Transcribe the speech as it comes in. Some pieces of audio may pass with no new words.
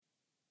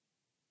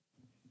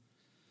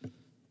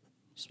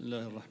بسم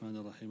الله الرحمن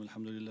الرحيم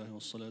الحمد لله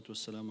والصلاة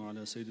والسلام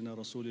على سيدنا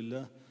رسول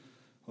الله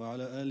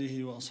وعلى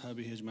آله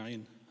وأصحابه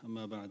أجمعين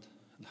أما بعد.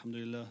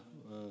 Alhamdulillah,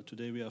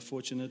 today we are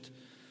fortunate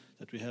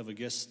that we have a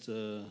guest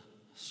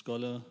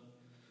scholar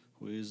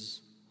who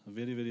is a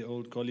very, very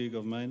old colleague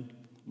of mine,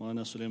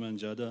 Moulana Sulaiman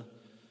Jada,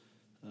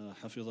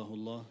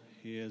 Hafidhahullah.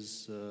 He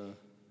has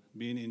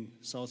been in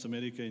South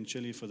America, in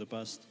Chile, for the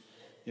past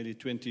nearly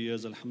 20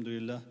 years,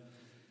 alhamdulillah.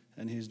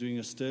 And he's doing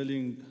a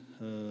sterling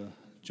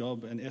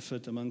job and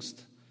effort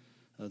amongst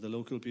the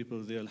local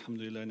people there,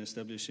 alhamdulillah, in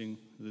establishing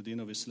the deen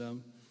of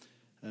Islam.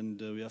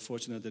 And we are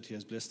fortunate that he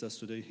has blessed us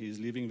today. He is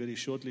leaving very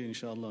shortly,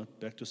 inshallah,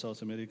 back to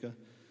South America.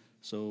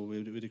 So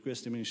we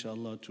request him,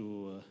 inshallah,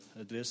 to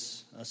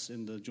address us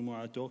in the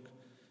Jummah Talk.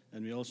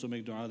 And we also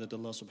make dua that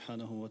Allah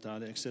subhanahu wa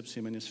ta'ala accepts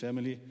him and his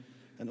family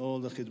and all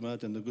the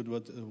khidmat and the good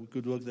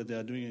work that they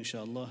are doing,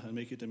 inshallah, and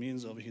make it a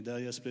means of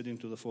hidayah spreading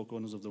to the four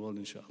corners of the world,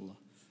 inshallah.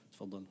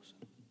 Tfaddal.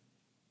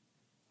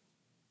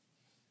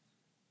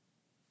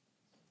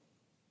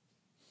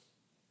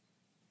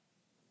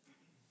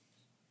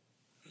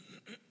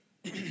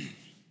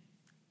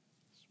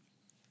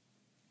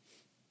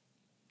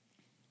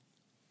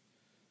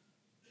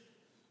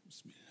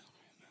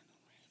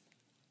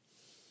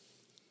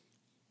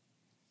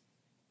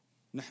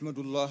 نحمد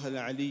الله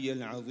العلي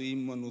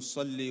العظيم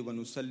ونصلي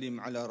ونسلم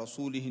على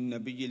رسوله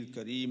النبي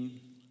الكريم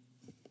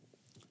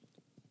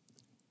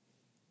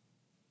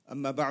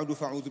أما بعد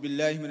فأعوذ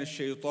بالله من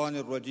الشيطان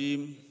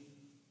الرجيم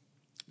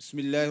بسم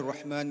الله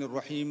الرحمن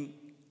الرحيم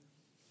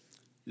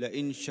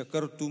لئن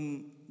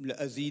شكرتم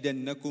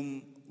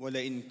لأزيدنكم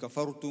ولئن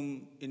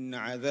كفرتم إن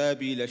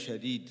عذابي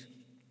لشديد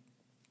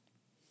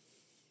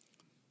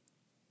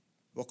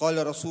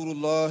وقال رسول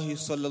الله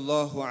صلى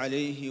الله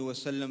عليه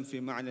وسلم في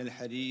معنى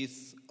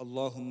الحديث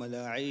اللهم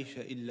لا عيش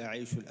إلا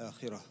عيش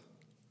الآخرة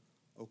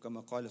أو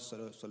كما قال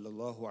صلى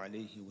الله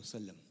عليه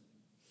وسلم.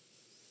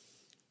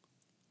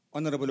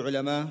 Honorable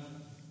ulama,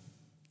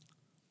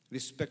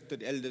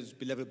 respected elders,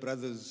 beloved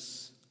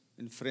brothers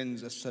and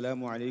friends,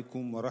 Assalamu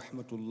alaikum wa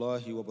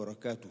rahmatullahi wa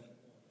barakatuh.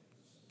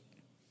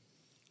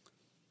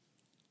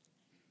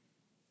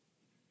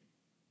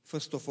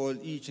 First of all,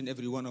 each and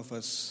every one of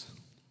us,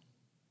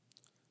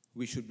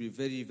 we should be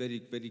very, very,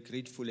 very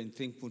grateful and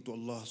thankful to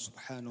Allah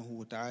subhanahu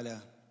wa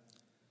ta'ala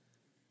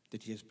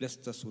that He has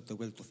blessed us with the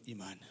wealth of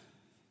Iman.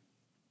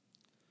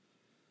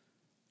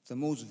 The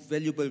most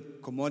valuable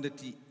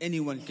commodity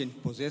anyone can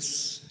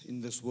possess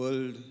in this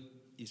world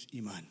is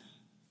Iman.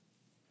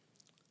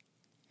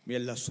 May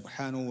Allah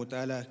subhanahu wa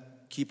ta'ala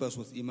keep us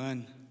with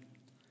Iman.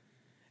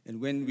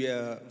 And when we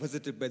are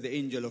visited by the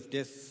angel of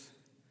death,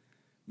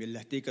 may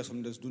Allah take us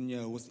from this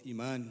dunya with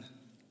Iman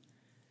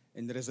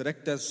and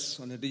resurrect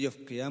us on the day of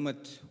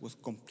Qiyamah with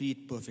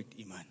complete, perfect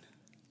Iman.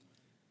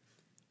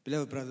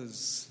 Beloved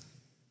brothers,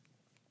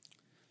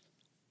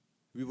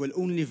 we will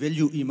only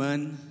value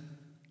Iman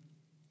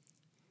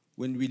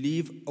when we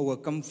leave our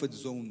comfort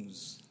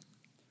zones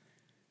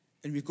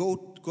and we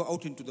go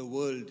out into the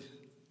world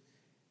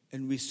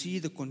and we see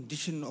the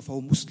condition of our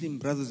Muslim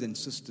brothers and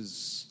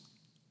sisters.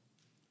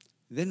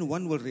 Then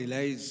one will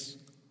realize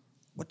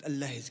what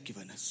Allah has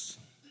given us.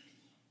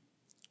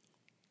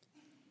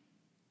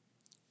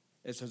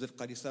 As Hazrat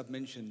Qari Sahib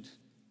mentioned,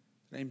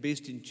 I'm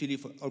based in Chile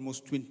for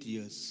almost 20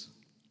 years.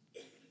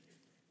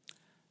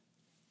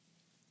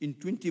 In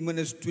 20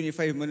 minutes,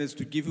 25 minutes,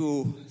 to give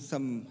you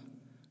some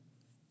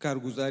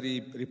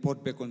Karguzari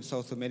report back on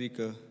South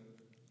America,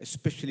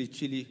 especially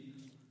Chile,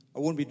 I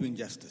won't be doing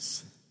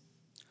justice.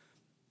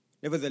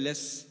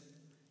 Nevertheless,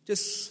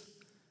 just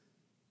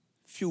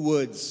few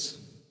words,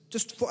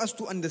 just for us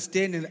to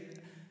understand and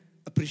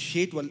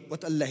appreciate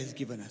what Allah has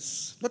given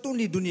us. Not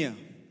only dunya.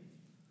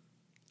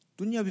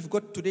 Dunya we've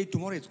got today,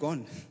 tomorrow it's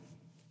gone.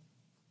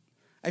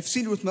 I've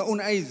seen it with my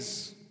own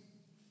eyes.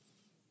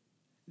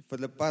 For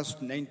the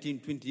past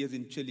 19, 20 years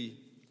in Chile,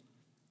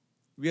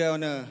 we are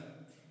on a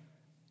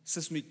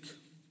seismic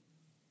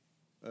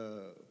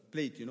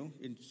plate,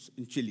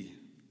 in Chile.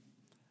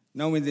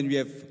 Now and then we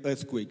have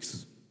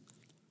earthquakes.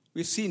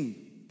 We've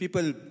seen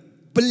people,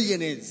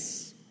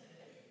 billionaires,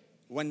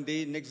 one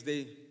day, next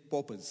day,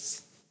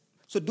 paupers.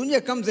 So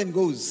dunya comes and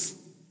goes.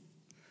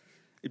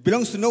 It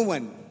belongs to no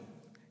one.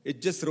 It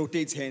just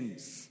rotates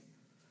hands.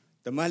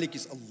 The Malik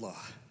is Allah.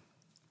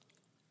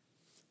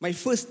 My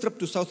first trip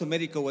to South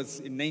America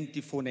was in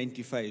 94,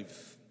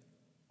 95.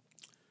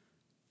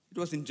 It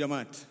was in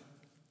Jamaat.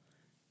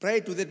 Prior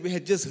to that, we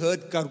had just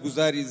heard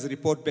Karguzari's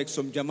report back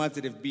from Jamaat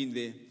that have been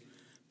there.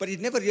 But it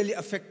never really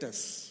affected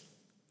us.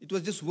 It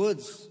was just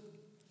words.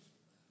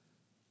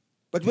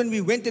 But when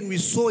we went and we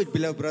saw it,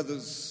 beloved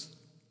brothers,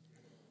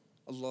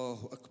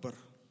 Allahu Akbar.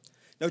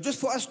 Now just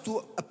for us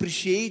to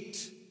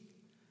appreciate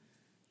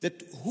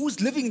that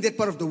who's living in that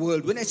part of the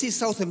world. When I say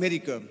South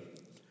America,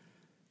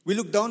 we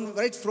look down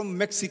right from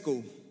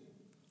Mexico,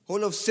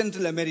 whole of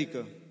Central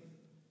America,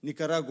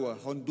 Nicaragua,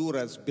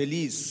 Honduras,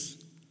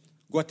 Belize,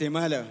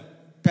 Guatemala,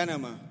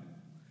 Panama,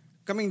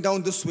 coming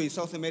down this way,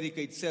 South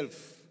America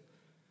itself,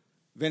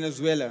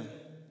 Venezuela,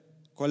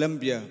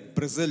 Colombia,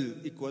 Brazil,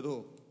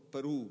 Ecuador,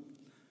 Peru,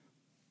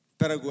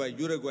 Paraguay,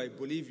 Uruguay,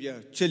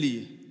 Bolivia,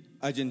 Chile,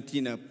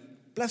 Argentina,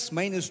 plus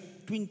minus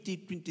 20,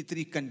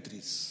 23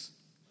 countries.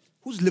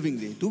 Who's living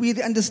there? Do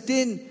we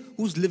understand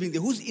who's living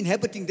there? Who's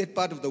inhabiting that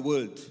part of the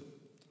world?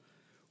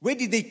 Where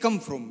did they come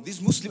from?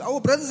 These Muslims,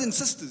 our brothers and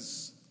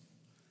sisters.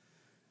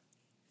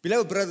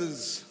 Beloved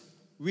brothers,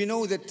 we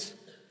know that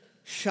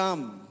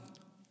Sham,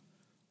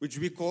 which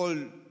we call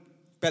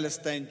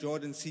Palestine,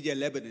 Jordan, Syria,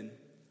 Lebanon,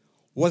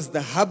 was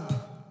the hub,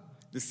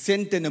 the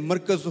center and the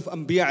markaz of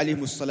Anbiya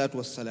alayhimus salatu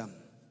wassalam.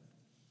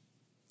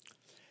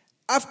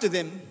 After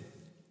them,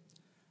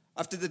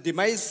 after the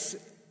demise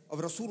of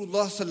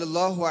Rasulullah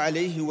sallallahu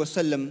alayhi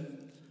wasallam,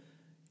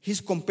 his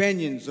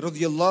companions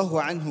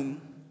radiyallahu anhum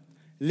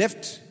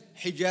left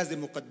Hijaz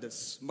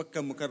al-Muqaddas,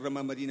 Makkah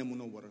Mukarramah, Madinah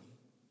Munawwara.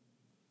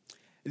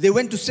 They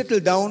went to settle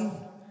down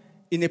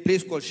in a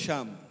place called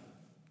Sham.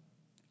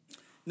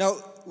 Now,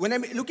 when I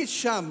look at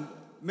Sham,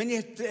 many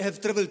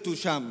have traveled to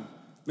Sham.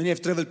 Many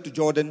have traveled to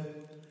Jordan.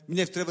 Many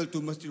have traveled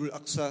to Masjid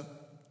al-Aqsa.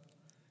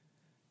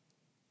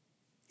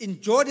 In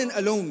Jordan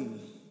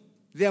alone,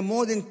 there are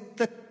more than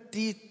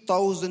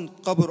 30,000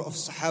 qabr of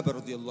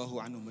Sahaba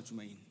radiallahu anhum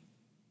ajma'in.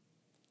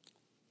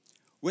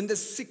 When the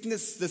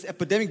sickness, this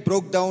epidemic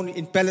broke down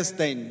in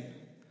Palestine,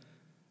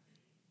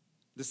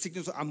 the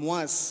sickness of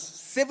Amwas,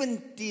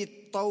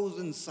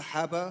 70,000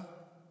 Sahaba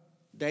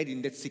died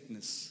in that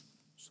sickness.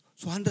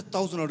 So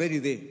 100,000 already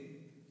there.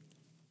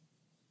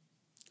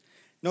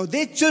 Now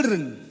their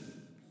children,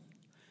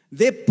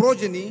 their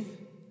progeny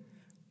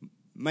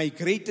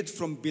migrated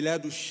from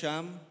Bilad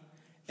Sham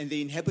and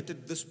they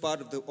inhabited this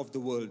part of the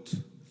world,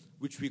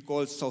 which we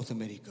call South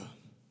America.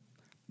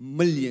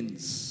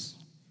 Millions.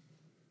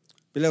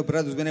 Beloved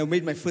brothers, when I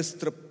made my first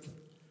trip,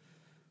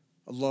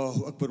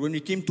 Allahu Akbar, when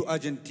we came to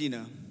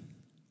Argentina,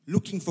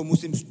 looking for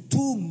Muslims,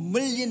 2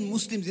 million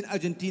Muslims in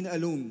Argentina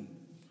alone,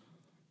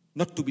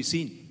 not to be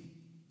seen.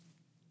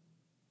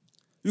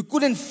 We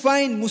couldn't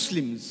find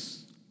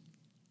Muslims.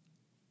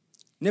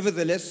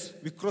 Nevertheless,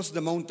 we crossed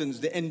the mountains,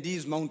 the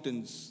Andes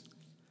Mountains,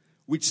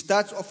 which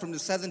starts off from the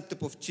southern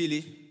tip of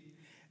Chile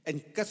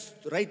and cuts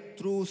right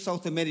through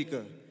South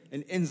America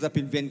and ends up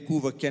in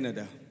Vancouver,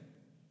 Canada.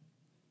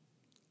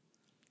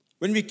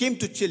 When we came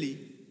to Chile,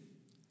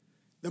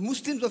 the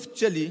Muslims of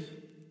Chile,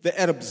 the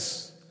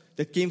Arabs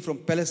that came from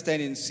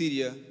Palestine and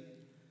Syria,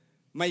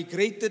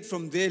 migrated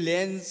from their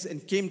lands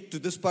and came to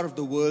this part of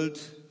the world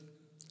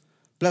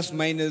plus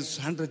minus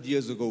 100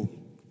 years ago,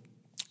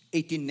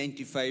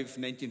 1895,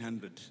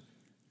 1900.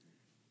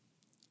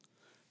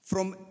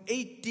 From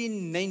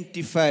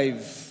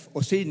 1895,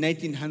 or say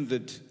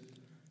 1900,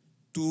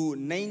 to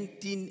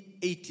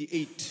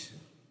 1988,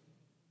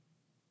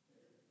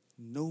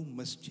 no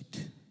masjid.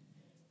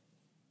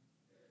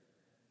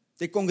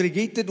 They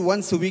congregated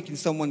once a week in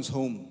someone's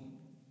home.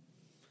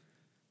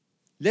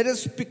 Let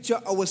us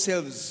picture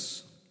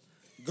ourselves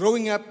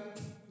growing up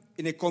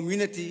in a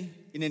community,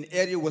 in an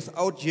area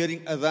without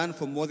hearing adhan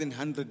for more than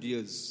 100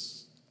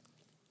 years.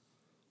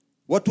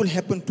 What will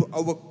happen to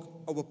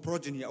our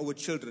progeny, our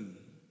children?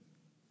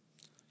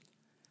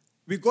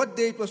 We got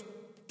there, it was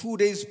 2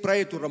 days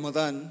prior to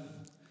Ramadan.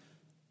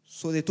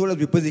 So they told us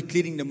we're busy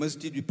cleaning the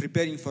masjid, we're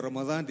preparing for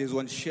Ramadan. There's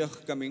one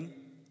sheikh coming.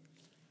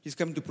 He's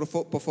coming to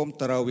perform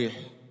Taraweeh.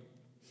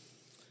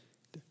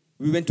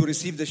 We went to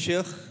receive the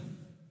sheikh.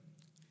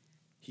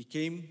 He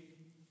came.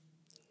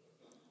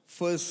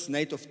 First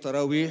night of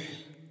Taraweeh,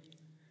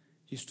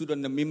 he stood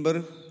on the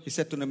mimbar. He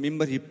sat on the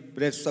mimbar. He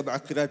read Sab'a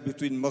Qiraat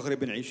between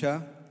Maghrib and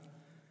Isha.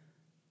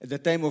 At the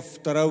time of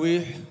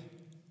Taraweeh,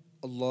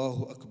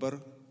 Allahu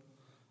Akbar,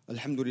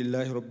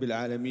 Alhamdulillahi Rabbil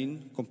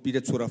Alameen,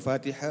 completed Surah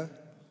Fatiha,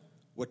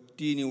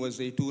 Wattini wa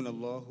Zaytoon,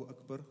 Allahu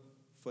Akbar,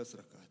 first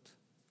rakat.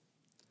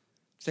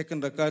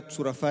 Second rakat,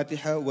 Surah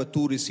Fatiha, wa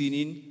Turi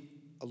Sinin,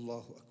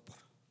 Allahu Akbar.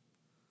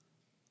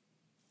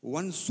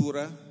 One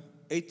surah,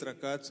 8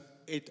 rakats,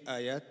 8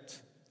 ayat,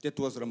 that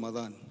was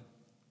Ramadan.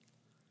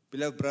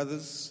 Beloved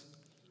brothers,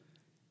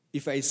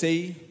 if I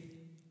say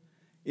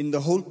in the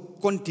whole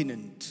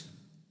continent,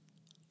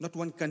 not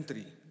one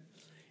country,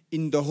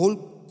 in the whole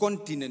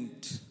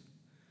continent,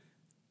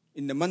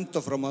 in the month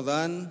of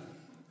Ramadan,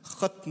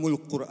 Khatmul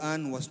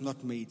Quran was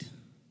not made.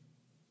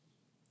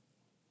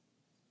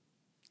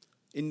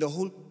 In the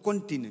whole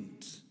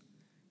continent,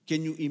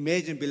 can you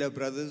imagine, beloved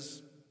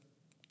brothers,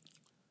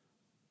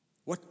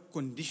 what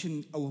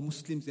condition our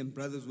Muslims and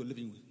brothers were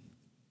living with?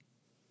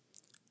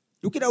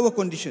 Look at our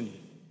condition.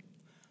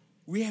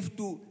 We have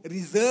to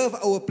reserve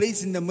our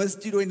place in the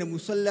masjid or in the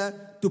musalla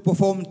to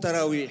perform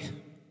Taraweeh.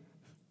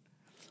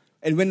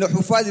 And when the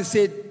Hufaz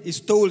is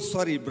told,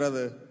 sorry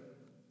brother,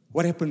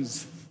 what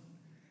happens?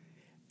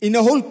 In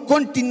the whole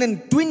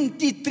continent,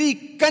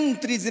 23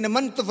 countries in the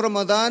month of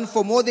Ramadan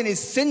for more than a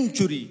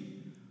century,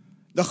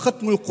 the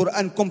Khatmul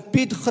Quran,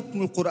 complete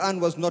Khatmul Quran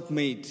was not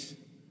made.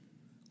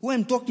 Who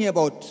I'm talking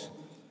about?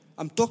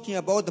 I'm talking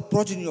about the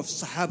progeny of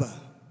Sahaba.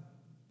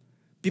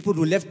 People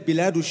who left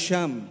Bilad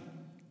Sham.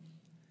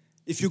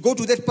 If you go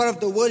to that part of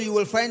the world, you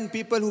will find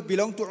people who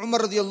belong to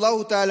Umar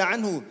radiallahu ta'ala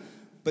anhu,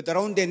 but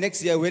around their necks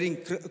they are wearing,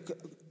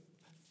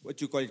 what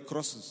you call it,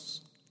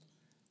 crosses.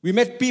 We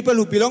met people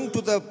who belonged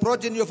to the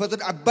progeny of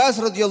Hazrat Abbas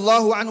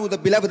radiallahu anhu, the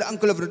beloved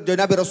uncle of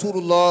Janabi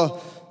Rasulullah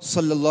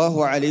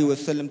sallallahu alayhi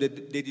wasallam.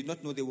 They did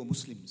not know they were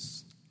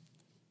Muslims.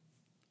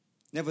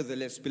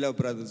 Nevertheless, beloved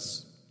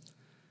brothers,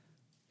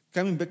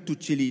 coming back to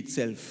Chile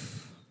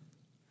itself,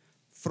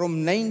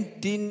 from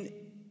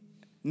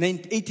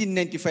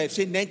 1895,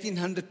 say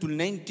 1900 to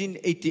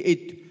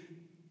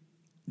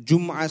 1988,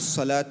 Jummah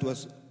Salat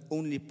was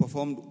only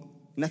performed,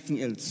 nothing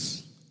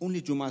else,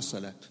 only Jummah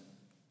Salat.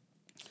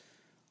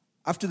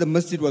 After the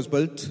masjid was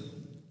built,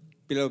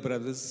 beloved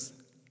brothers,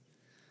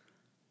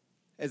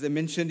 as I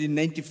mentioned in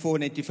 94,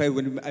 95,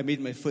 when I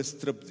made my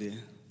first trip there,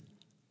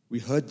 we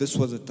heard this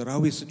was a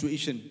Taraweeh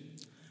situation.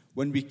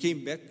 When we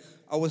came back,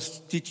 I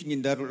was teaching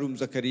in Darul Umm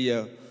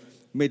Zakaria,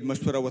 made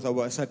mashwara with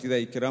our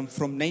Asatidha Ikram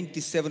from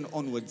 97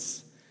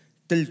 onwards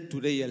till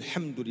today,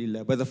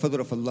 alhamdulillah, by the fadl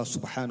of Allah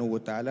subhanahu wa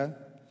ta'ala.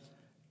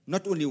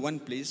 Not only one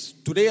place,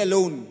 today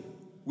alone,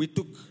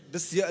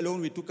 this year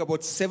alone, we took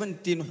about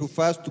 17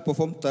 hufaz to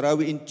perform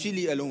Taraweeh in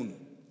Chile alone.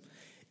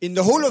 In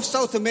the whole of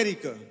South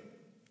America,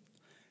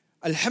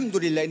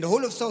 alhamdulillah, in the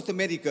whole of South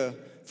America,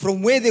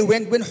 from where they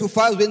went, when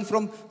hufaz went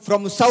from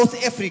South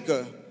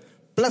Africa,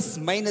 plus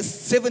minus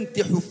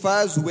 70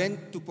 hufaz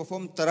went to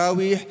perform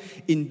Taraweeh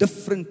in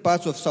different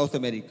parts of South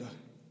America.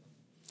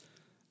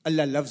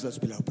 Allah loves us,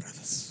 beloved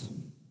brothers.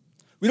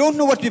 We don't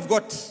know what we've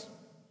got.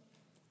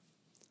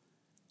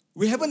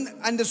 We haven't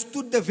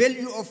understood the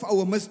value of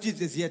our masjids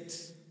as yet.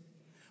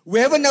 We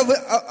haven't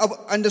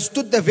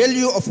understood the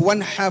value of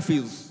one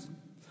hafiz,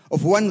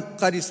 of one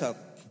qarisab,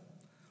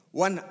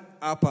 one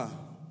apa,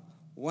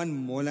 one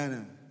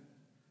Moulana.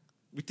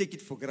 We take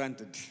it for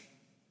granted.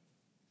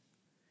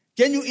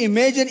 Can you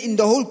imagine in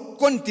the whole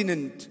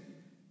continent,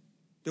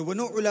 there were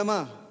no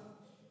ulama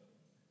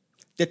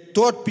that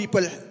taught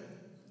people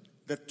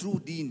the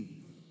true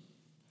deen.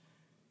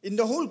 In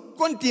the whole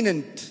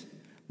continent,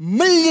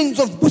 millions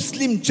of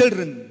Muslim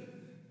children,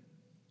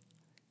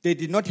 they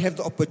did not have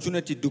the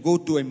opportunity to go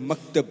to a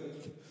maktab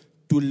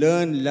to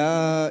learn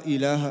La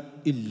ilaha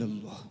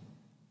illallah.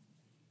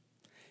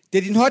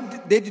 They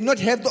did not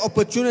have the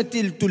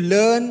opportunity to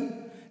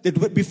learn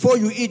that before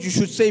you eat, you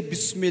should say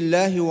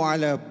Bismillah wa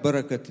ala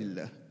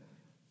barakatillah.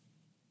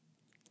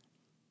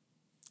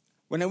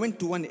 When I went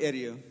to one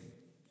area,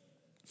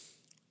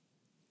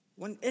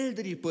 one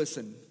elderly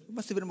person, he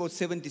must have been about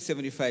 70,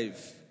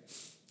 75,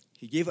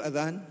 he gave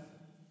adhan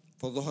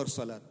for Dhuhr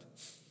Salat.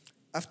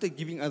 After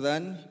giving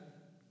adhan,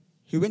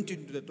 he went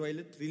into the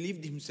toilet,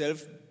 relieved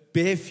himself,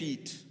 bare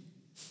feet,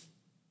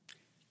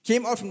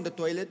 came out from the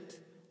toilet,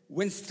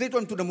 went straight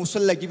onto the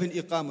musalla, given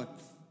iqamat.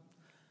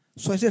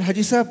 So I said,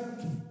 Haji Sahib,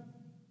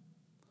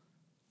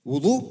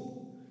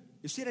 wudu?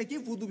 He said, I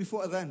gave wudu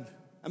before adhan.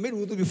 I made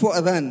wudu before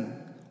adhan.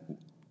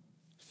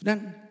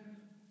 Then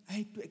I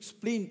had to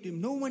explain to him.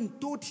 No one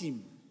taught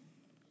him.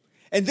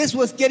 And this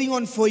was carrying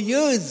on for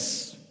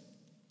years.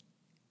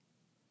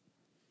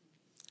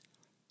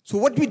 So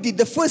what we did,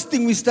 the first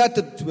thing we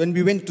started when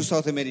we went to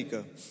South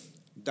America,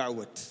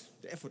 da'wat,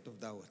 the effort of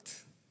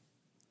da'wat.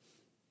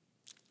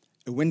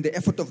 And when the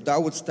effort of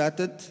da'wat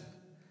started,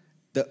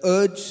 the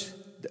urge,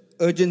 the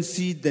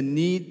urgency, the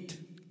need,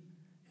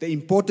 the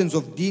importance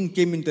of deen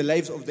came into the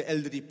lives of the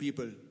elderly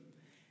people.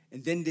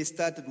 And then they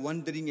started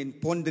wondering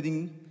and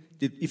pondering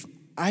that if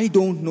I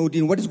don't know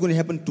deen, what is going to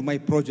happen to my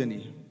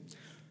progeny?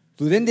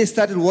 So then they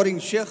started worrying,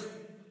 Sheikh,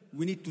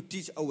 we need to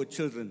teach our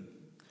children.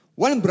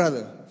 One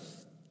brother,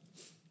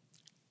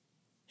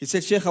 he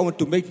said, Sheikh, I want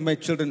to make my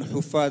children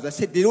hufaz. I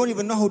said, they don't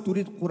even know how to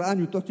read Quran.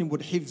 You're talking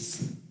about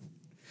hifz.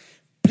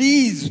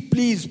 Please,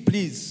 please,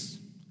 please.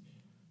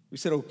 We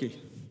said, okay.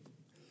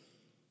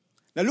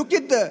 Now look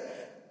at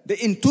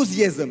the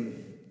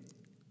enthusiasm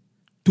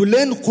to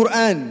learn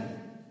Quran.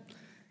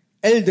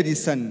 Elderly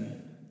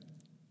son,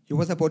 he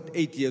was about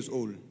 8 years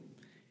old.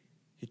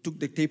 He took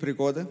the tape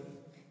recorder.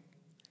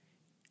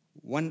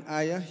 One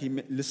ayah, he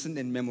listened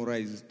and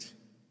memorized.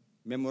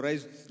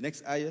 Memorized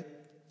next ayah,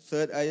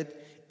 third ayah.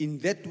 In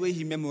that way,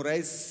 he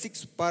memorized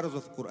 6 paras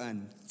of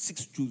Quran,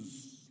 6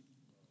 juz.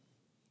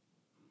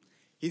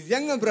 His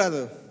younger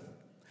brother,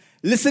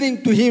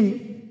 listening to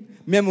him,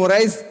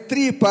 memorized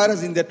 3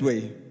 paras in that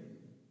way.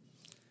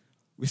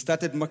 We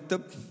started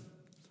maktab,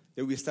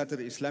 then we started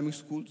Islamic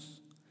schools.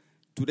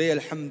 Today,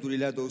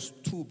 alhamdulillah, those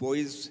 2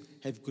 boys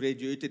have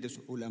graduated as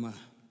ulama.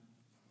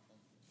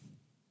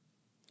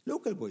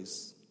 Local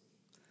boys.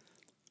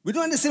 We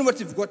don't understand what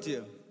we've got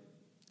here.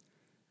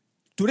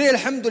 Today,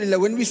 alhamdulillah,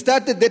 when we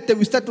started that time,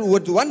 we started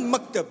with one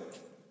maktab.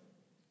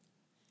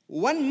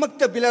 One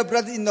maktab, beloved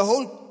brothers, in the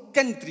whole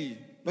country.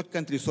 Not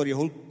country, sorry,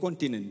 whole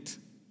continent.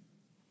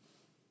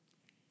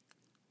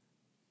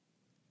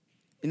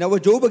 In our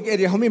Joburg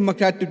area, how many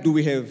makatib do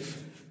we have?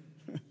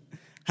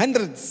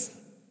 Hundreds.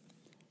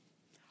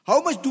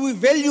 How much do we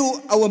value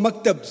our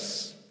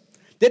maktabs?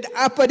 That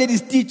apa that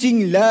is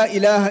teaching La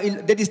ilaha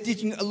illallah, that is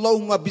teaching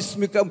Allahumma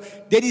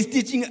bismika, that is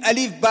teaching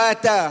Alif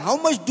Bata. How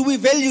much do we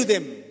value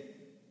them?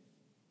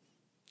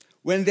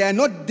 When they are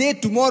not there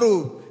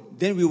tomorrow,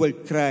 then we will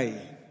cry.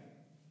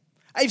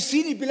 I've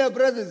seen it, beloved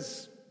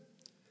brothers.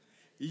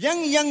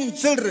 Young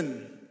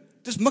children,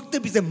 This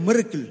maktab is a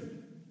miracle.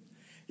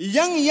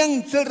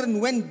 Young children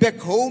went back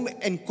home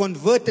and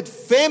converted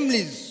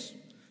families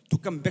to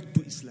come back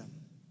to Islam.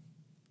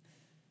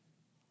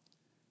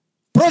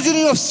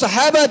 Progeny of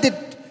Sahaba,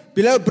 that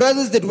beloved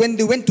brothers, that when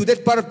they went to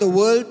that part of the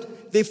world,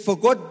 they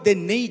forgot their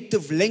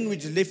native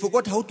language. They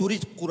forgot how to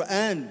read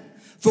Quran.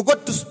 Forgot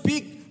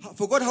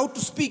how to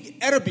speak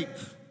Arabic.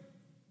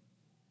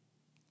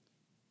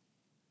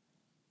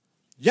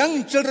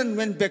 Young children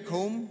went back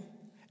home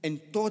and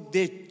taught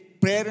their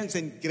parents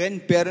and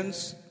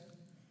grandparents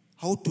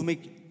how to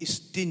make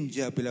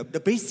istinja, beloved. The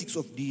basics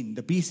of deen,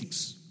 the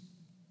basics.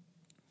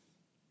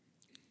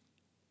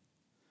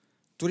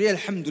 Today,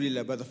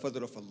 alhamdulillah, by the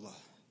fadl of Allah.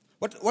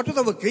 What was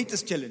our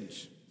greatest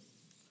challenge?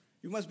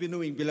 You must be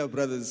knowing, beloved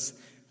brothers,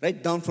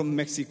 right down from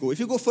Mexico. If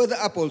you go further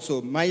up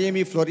also,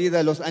 Miami,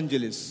 Florida, Los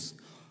Angeles,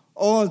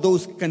 all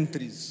those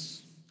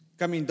countries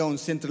coming down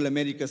Central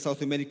America,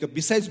 South America,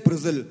 besides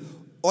Brazil,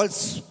 all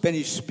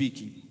Spanish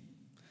speaking.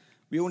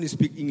 We only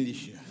speak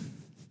English here.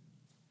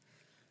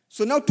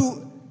 So now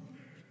to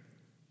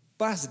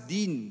pass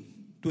deen,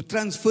 to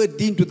transfer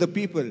deen to the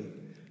people,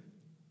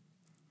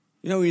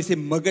 we say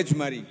magaj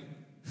mari.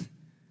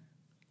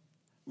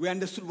 We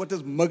understood what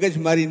is magaj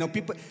mari. Now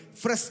people,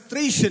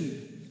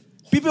 frustration.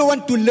 People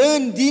want to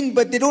learn deen,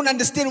 but they don't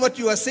understand what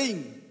you are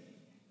saying.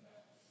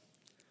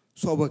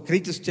 So our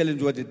greatest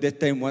challenge at that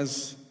time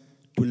was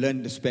to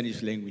learn the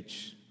Spanish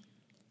language.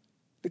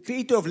 The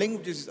creator of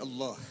languages is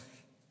Allah.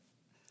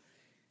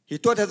 He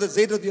taught Hazrat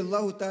Zayd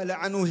radiallahu ta'ala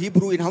anhu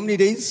Hebrew in how many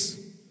days?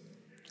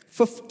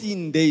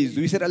 15 days.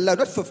 We said, Allah,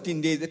 not 15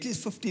 days, at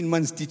least 15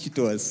 months teach it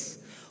to us.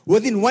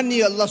 Within 1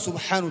 year, Allah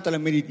subhanahu wa ta'ala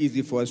made it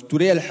easy for us.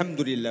 Today,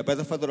 alhamdulillah, by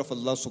the fadl of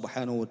Allah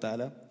subhanahu wa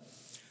ta'ala,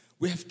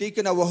 we have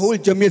taken our whole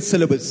Jamiyat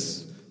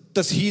syllabus,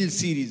 Tasheel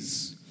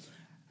series.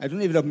 I don't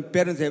know if the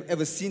parents have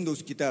ever seen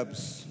those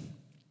kitabs.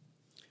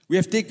 We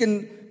have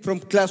taken from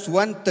class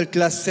 1 till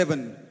class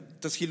 7,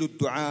 Tasheel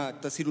al-Du'a,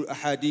 Tasheel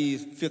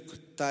al-Ahadith, Fiqh,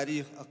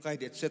 Tarikh,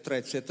 Aqaid, etc.,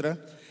 etc.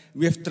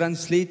 We have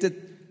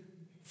translated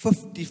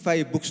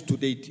 55 books to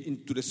date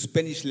into the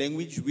Spanish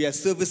language. We are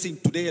servicing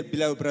today,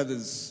 beloved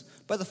brothers,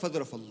 by the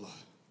fadl of Allah.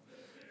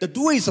 The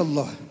dua is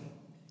Allah.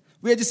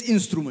 We are just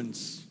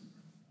instruments.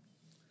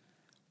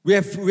 We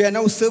are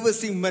now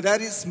servicing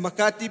Madaris,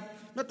 Makatib,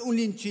 not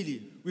only in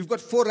Chile. We've got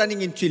 4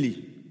 running in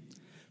Chile.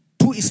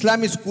 2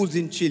 Islamic schools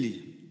in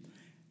Chile.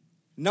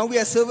 Now we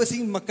are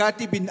servicing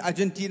Makatib in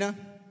Argentina,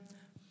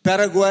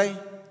 Paraguay,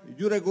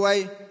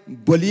 Uruguay,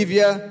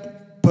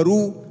 Bolivia,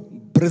 Peru,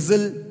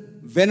 Brazil,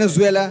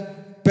 Venezuela,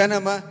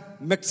 Panama,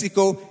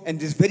 Mexico, and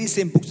these very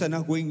same books are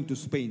now going to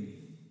Spain.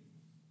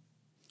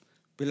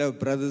 Beloved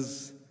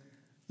brothers,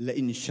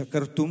 لَإِن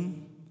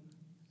شَكَرْتُمْ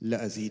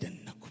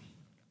لَأَزِيدَنَّكُمْ.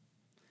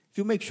 If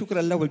you make shukr,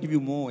 Allah will give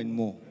you more and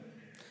more.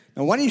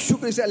 Now, one is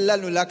shukr, is Allah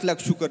no lakh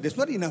shukr. That's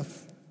not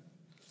enough.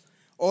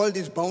 All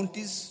these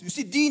bounties, you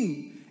see,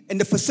 deen and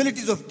the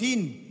facilities of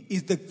deen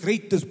is the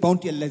greatest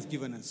bounty Allah has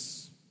given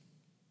us.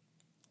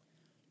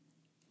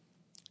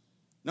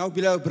 Now,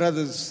 beloved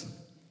brothers,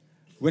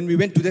 when we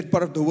went to that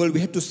part of the world, we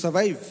had to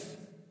survive.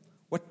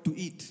 What to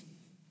eat?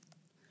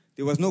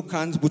 There was no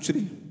Khan's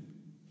butchery.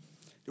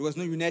 There was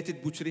no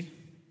United butchery,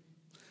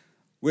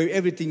 where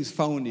everything is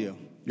found here.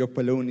 Your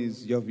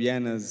Polonis, your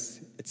Viennas,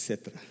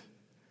 etc.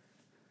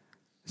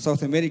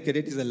 South America,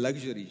 that is a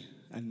luxury,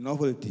 a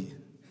novelty.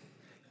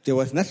 There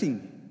was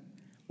nothing.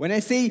 When I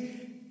say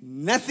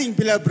nothing,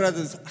 beloved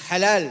brothers,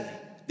 halal,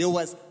 there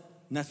was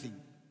nothing.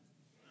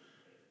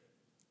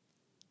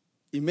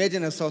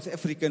 Imagine a South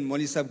African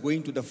Molisab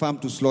going to the farm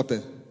to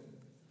slaughter.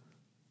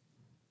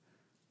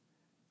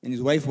 And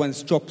his wife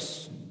wants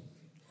chops.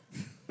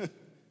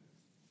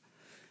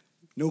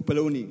 No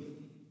polony.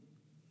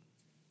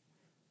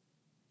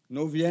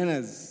 No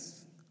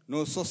Viennas.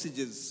 No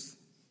sausages.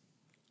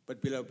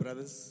 But beloved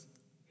brothers,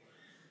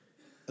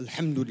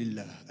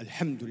 alhamdulillah,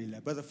 alhamdulillah,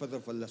 by the fadl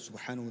of Allah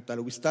subhanahu wa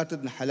ta'ala, we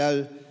started a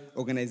halal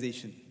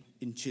organization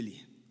in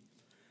Chile.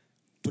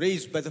 Today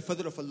is by the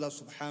fadl of Allah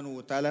subhanahu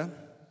wa ta'ala.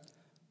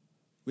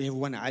 We have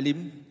one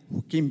alim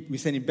who came, we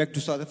sent him back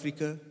to South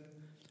Africa.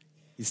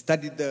 He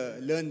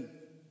learned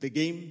the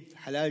game,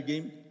 halal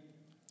game.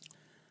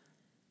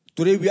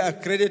 Today we are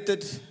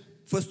accredited.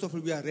 First of all,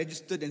 we are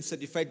registered and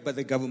certified by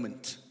the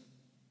government.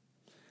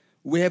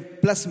 We have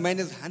plus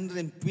minus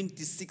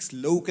 126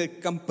 local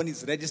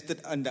companies registered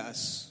under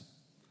us.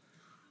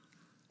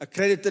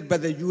 Accredited by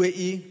the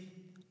UAE,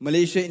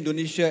 Malaysia,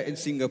 Indonesia, and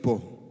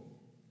Singapore.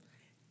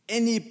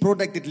 Any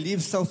product that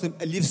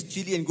leaves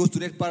Chile and goes to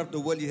that part of the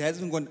world, it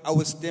hasn't got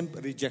our stamp,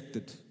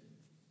 rejected.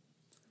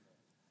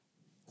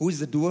 Who is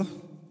the doer?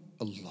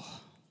 Allah.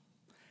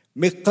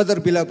 Make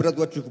qadr, beloved brother,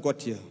 what you've got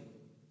here.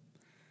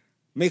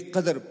 Make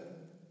qadr.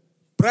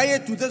 Prior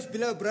to this,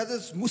 beloved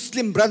brothers,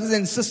 Muslim brothers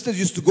and sisters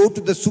used to go to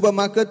the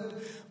supermarket,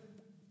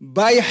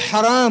 buy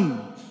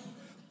haram,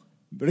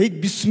 read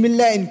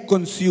Bismillah and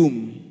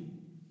consume.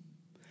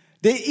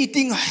 They're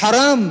eating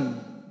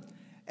haram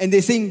and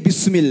they're saying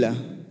Bismillah.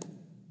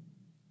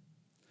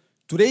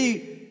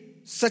 Today,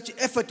 such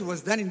effort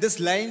was done in this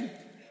line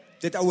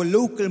that our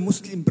local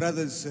Muslim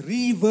brothers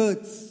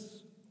revert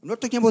I'm not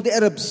talking about the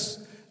Arabs.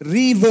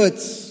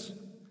 Reverts.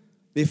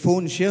 They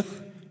phone, Sheikh,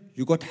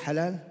 you got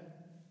halal?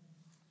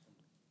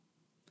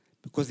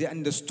 Because they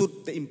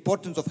understood the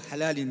importance of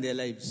halal in their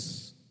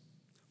lives.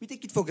 We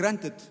take it for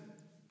granted.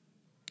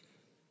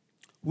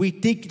 We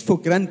take it for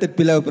granted,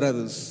 beloved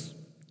brothers.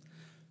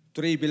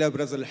 Today, beloved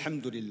brothers,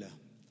 alhamdulillah,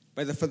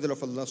 by the fadl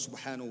of Allah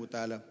subhanahu wa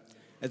ta'ala,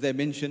 as I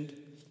mentioned,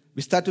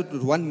 we started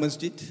with one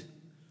masjid.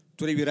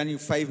 Today we're running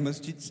 5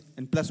 masjids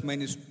and plus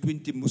minus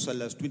 20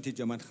 musallas, 20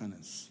 jamaat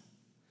khanas.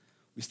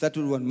 We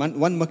started with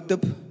one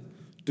maktab.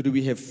 Today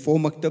we have 4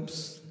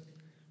 maktabs,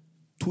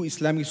 2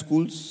 Islamic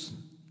schools,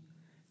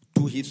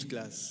 2 hifz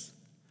class.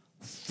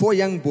 4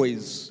 young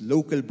boys,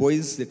 local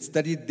boys that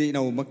studied there in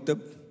our maktab,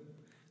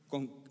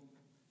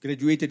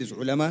 graduated as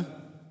ulama.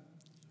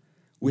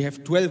 We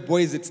have 12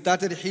 boys that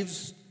started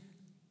hifz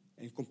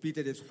and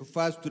completed as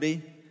hufaz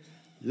today.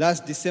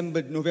 Last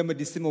November,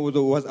 December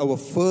was our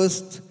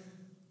first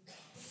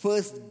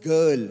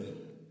girl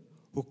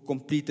who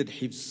completed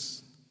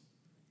hifz.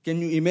 Can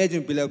you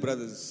imagine, beloved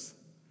brothers,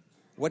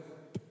 what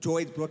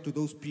joy it brought to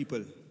those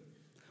people?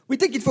 We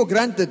take it for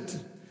granted.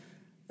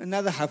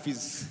 Another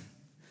hafiz.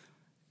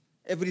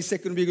 Every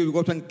second week we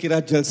got one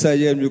Qiraat Jalsa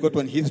here and we got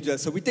one Hifz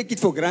Jalsa. We take it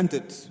for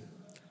granted.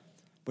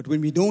 But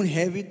when we don't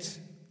have it,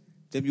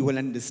 then we will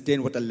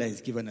understand what Allah has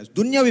given us.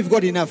 Dunya, we've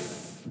got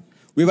enough.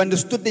 We've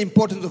understood the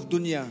importance of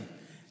dunya.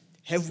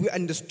 Have we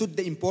understood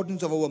the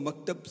importance of our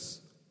maktabs?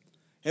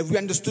 Have we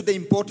understood the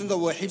importance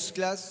of our Hifz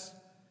class?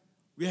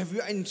 Have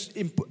we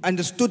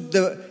understood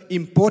the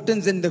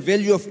importance and the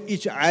value of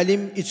each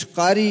alim, each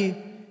qari,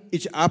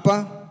 each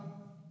apa?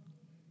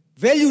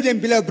 Value them,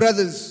 beloved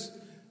brothers.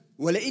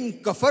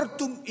 وَلَئِن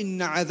كَفَرْتُمْ إِنَّ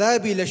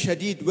عَذَابِي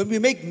لَشَدِيدٌ. When we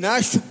make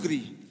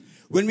nashukri,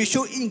 when we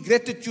show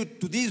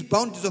ingratitude to these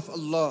bounties of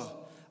Allah,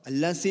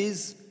 Allah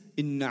says,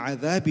 إِنَّ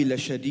عَذَابِي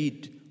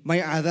لَشَدِيدٌ. My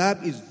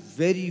adhab is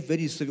very,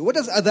 very severe. What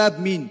does adhab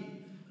mean?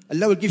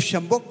 Allah will give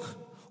shambok?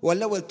 Or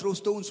Allah will throw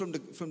stones from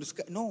the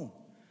sky? No.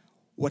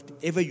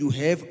 Whatever you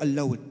have,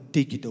 Allah will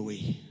take it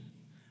away.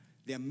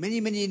 There are many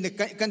in the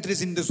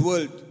countries in this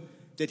world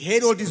that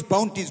had all these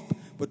bounties,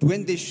 but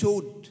when they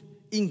showed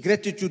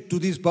ingratitude to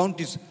these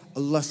bounties,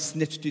 Allah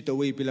snatched it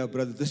away, beloved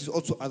brothers. This is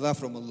also adhab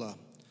from Allah.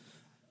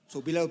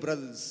 So, beloved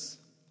brothers,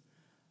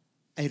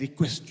 I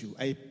request you,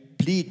 I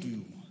plead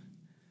you,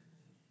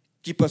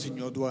 keep us in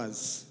your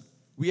du'as.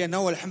 We are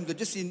now, alhamdulillah,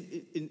 just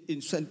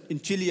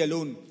in Chile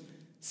alone,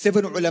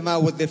 7 ulama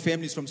with their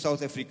families from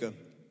South Africa.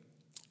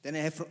 Then I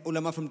have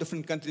ulama from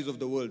different countries of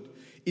the world.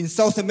 In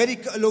South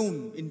America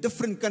alone, in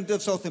different countries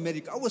of South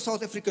America, our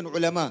South African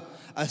ulama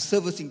are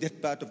servicing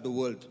that part of the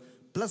world.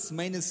 Plus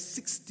minus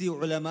 60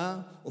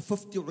 ulama or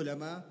 50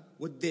 ulama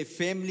with their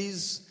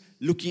families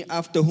looking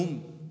after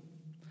whom?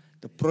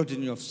 The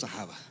progeny of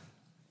Sahaba.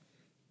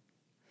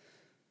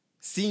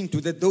 Seeing to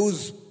that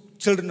those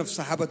children of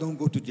Sahaba don't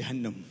go to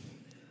Jahannam.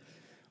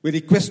 We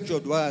request your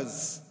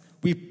du'as.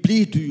 We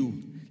plead to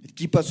you.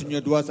 Keep us in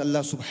your du'as.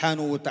 Allah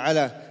subhanahu wa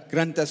ta'ala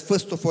grant us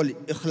first of all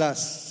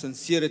ikhlas,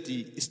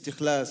 sincerity,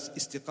 istikhlas,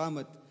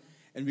 istiqamat.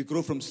 And we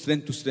grow from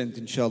strength to strength,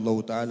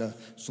 inshallah ta'ala.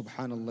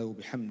 Subhanallah wa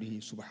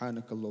bihamdihi,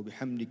 subhanakallah wa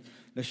bihamdik.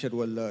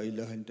 Nashhadu an la ilaha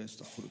illa anta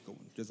astaghfiruka wa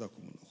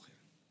jazakumullahu khair.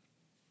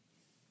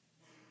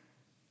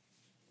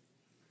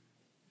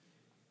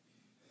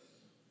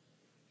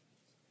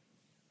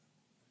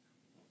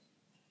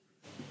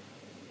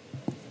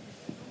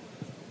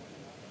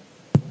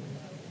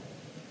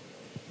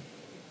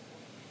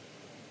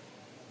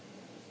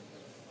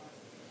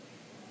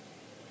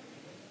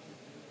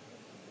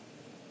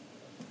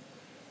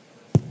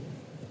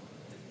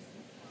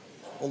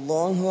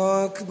 الله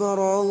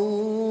أكبر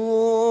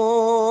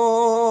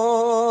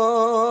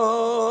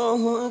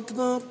الله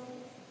أكبر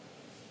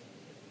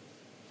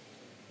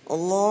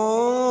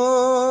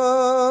الله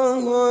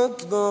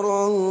أكبر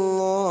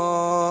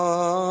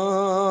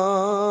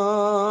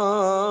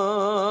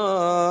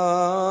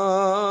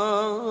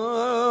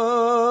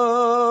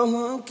الله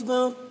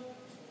أكبر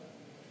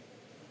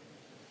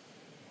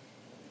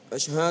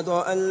أشهد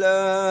أن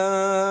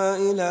لا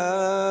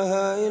إله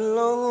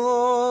إلا الله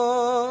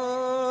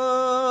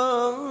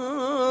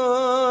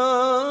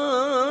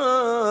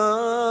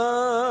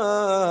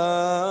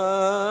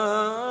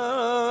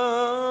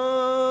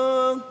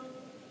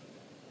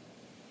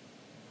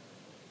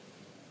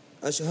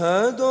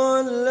أشهد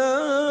أن لا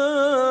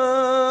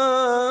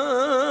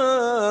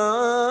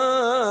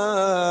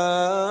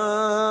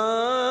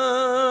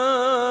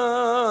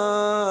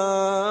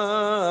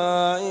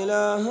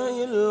إله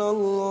إلا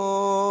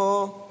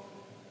الله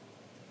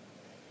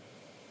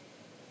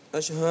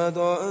أشهد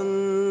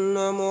أن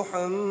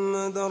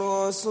محمدا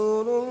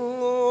رسول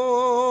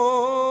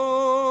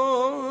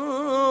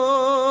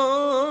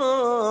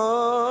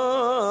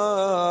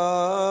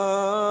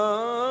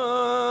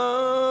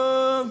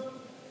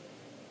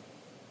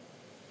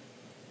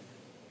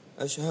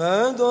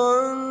أشهد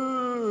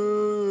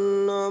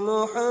أن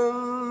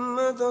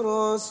محمد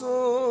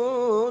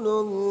رسول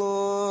الله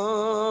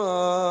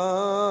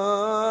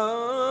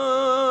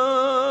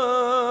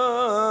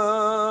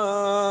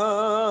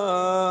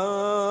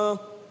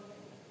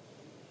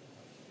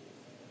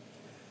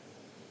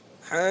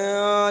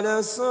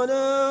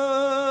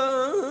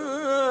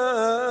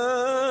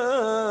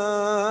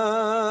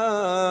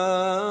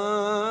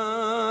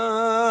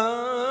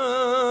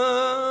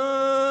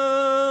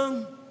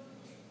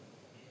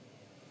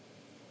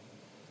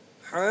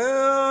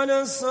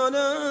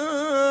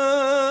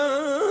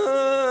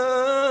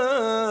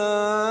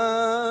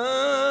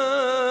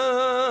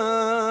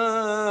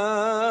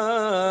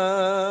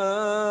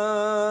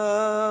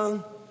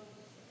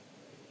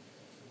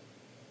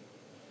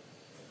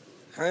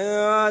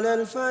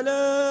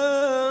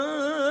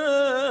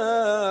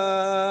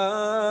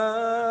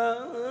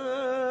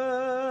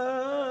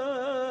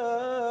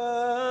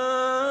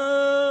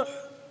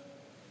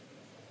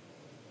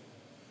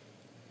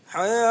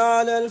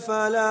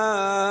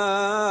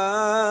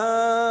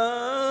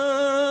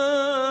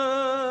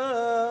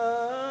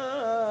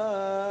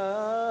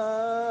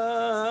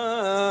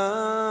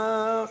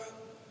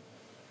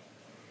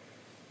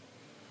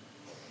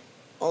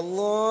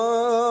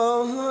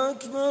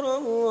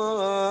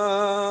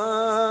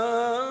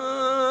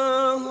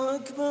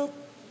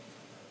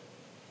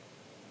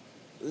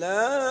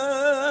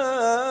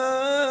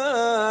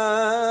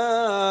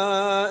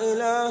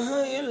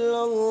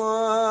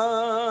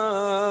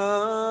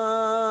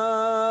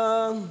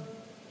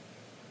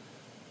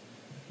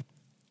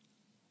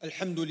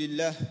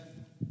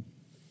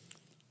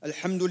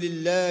الحمد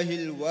لله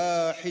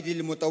الواحد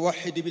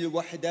المتوحد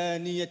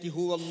بالوحدانية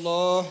هو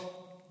الله،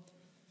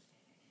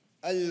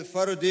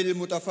 الفرد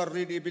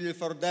المتفرد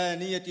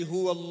بالفردانية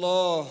هو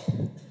الله،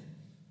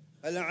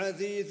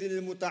 العزيز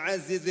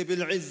المتعزز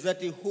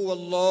بالعزة هو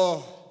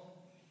الله،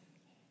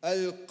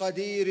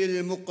 القدير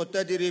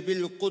المقتدر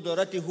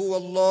بالقدرة هو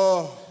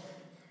الله،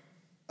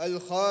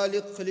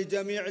 الخالق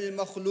لجميع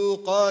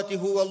المخلوقات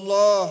هو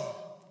الله،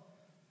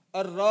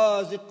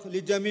 الرازق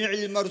لجميع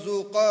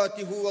المرزوقات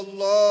هو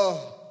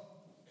الله،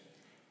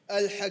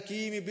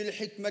 الحكيم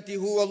بالحكمة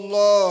هو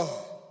الله،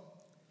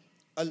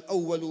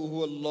 الأول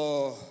هو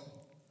الله،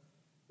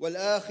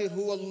 والآخر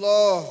هو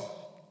الله،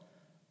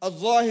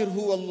 الظاهر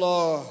هو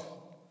الله،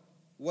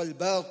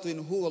 والباطن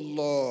هو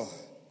الله،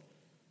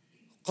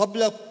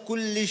 قبل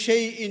كل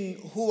شيء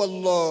هو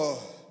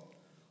الله،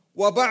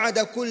 وبعد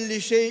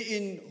كل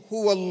شيء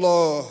هو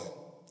الله،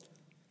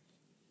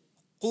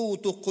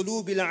 قوت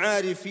قلوب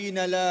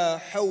العارفين لا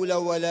حول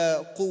ولا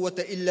قوة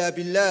إلا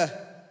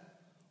بالله،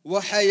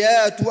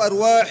 وحياة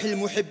أرواح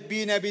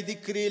المحبين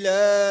بذكر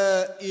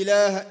لا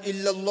إله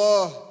إلا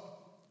الله.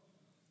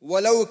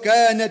 ولو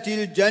كانت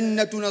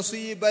الجنة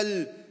نصيب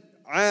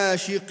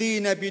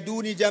العاشقين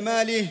بدون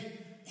جماله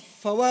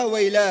فوا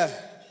ويلاه،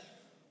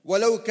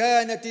 ولو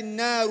كانت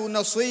النار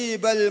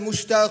نصيب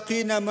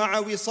المشتاقين مع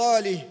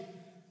وصاله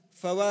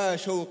فوا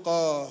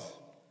شوقاه.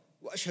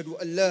 وأشهد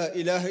أن لا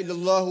إله إلا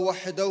الله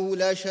وحده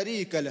لا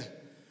شريك له،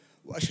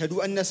 وأشهد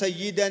أن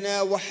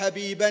سيدنا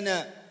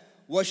وحبيبنا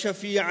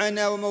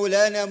وشفيعنا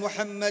ومولانا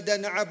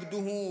محمدًا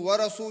عبده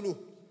ورسوله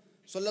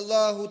صلى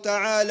الله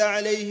تعالى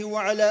عليه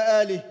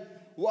وعلى آله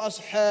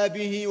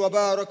وأصحابه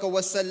وبارك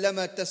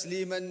وسلم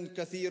تسليماً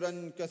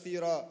كثيراً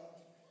كثيراً.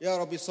 يا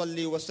رب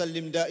صل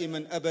وسلم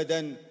دائماً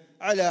أبداً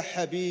على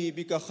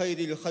حبيبك خير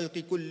الخلق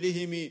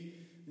كلهم.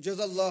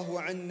 جزى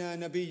الله عنا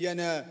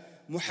نبينا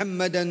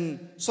محمدًا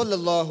صلى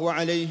الله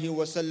عليه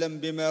وسلم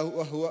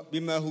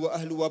بما هو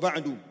أهل.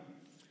 وبعد،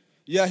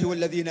 يا أيها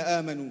الذين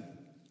آمنوا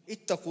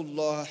اتقوا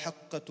الله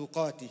حق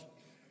تقاته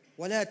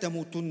ولا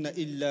تموتن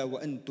إلا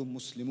وأنتم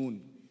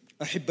مسلمون.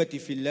 أحبتي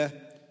في الله،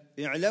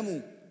 اعلموا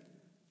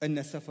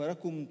أن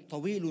سفركم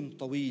طويل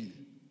طويل،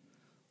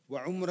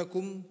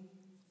 وعمركم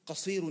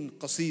قصير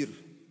قصير،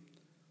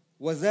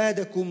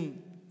 وزادكم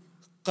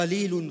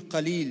قليل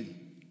قليل،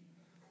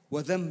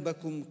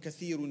 وذنبكم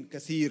كثير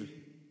كثير،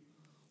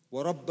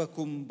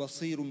 وربكم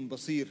بصير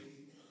بصير،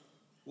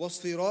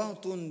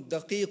 والصراط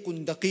دقيق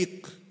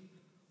دقيق،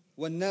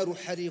 والنار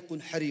حريق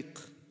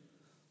حريق،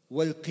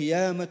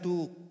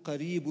 والقيامة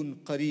قريب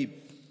قريب.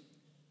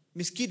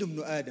 مسكين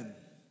ابن آدم،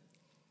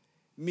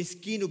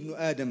 مسكين ابن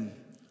آدم.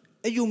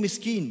 أي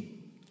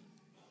مسكين؟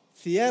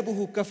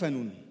 ثيابه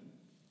كفن،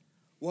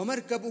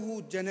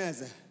 ومركبه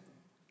جنازة،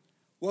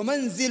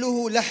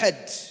 ومنزله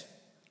لحد،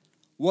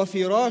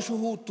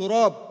 وفراشه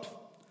تراب،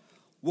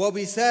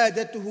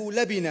 ووسادته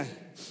لبنة،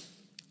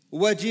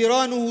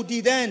 وجيرانه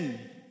ديدان،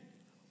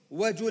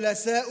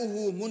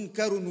 وجلساؤه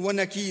منكر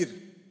ونكير.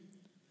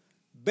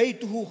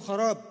 بيته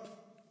خراب،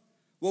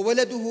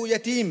 وولده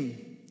يتيم،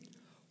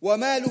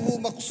 وماله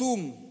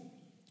مقسوم،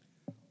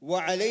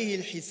 وعليه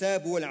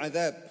الحساب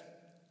والعذاب.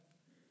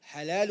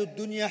 حلال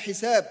الدنيا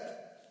حساب،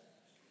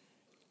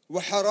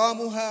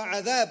 وحرامها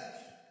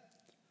عذاب،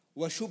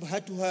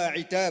 وشبهتها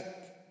عتاب.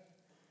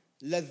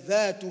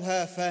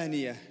 لذاتها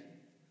فانية،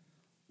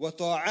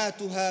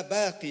 وطاعاتها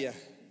باقية،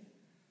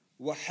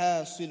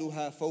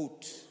 وحاصلها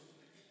فوت،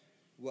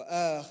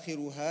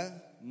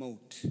 وآخرها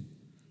موت.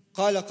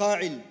 قال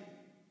قائل: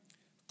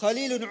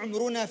 قليل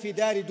عمرنا في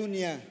دار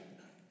دنيا،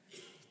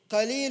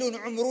 قليل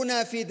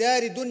عمرنا في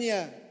دار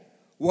دنيا،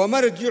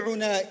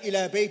 ومرجعنا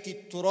إلى بيت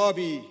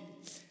التراب.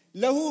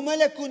 له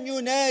ملك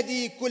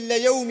ينادي كل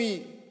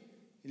يوم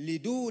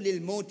لدول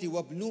الموت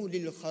وابنوا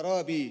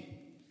للخراب.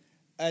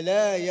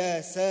 ألا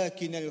يا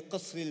ساكن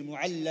القصر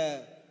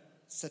المعلى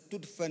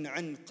ستدفن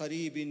عن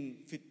قريب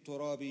في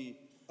التراب.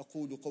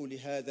 أقول قولي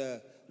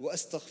هذا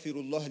وأستغفر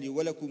الله لي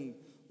ولكم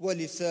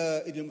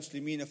ولسائر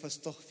المسلمين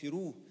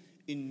فاستغفروه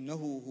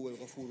إنه هو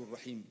الغفور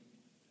الرحيم.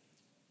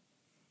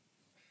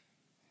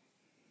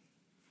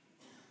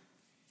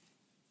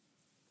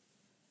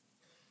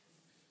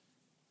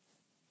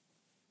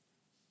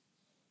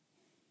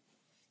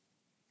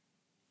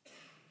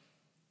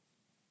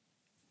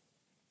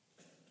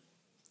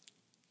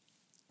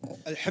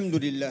 الحمد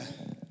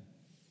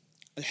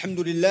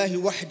لله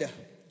وحده،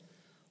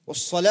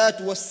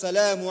 والصلاة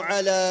والسلام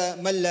على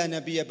من لا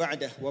نبي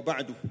بعده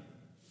وبعده.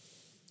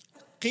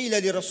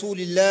 قيل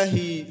لرسول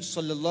الله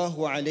صلى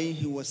الله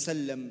عليه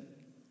وسلم: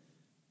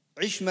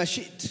 عش ما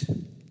شئت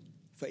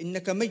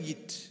فإنك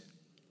ميت،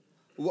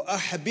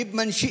 وأحبب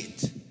من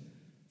شئت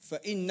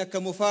فإنك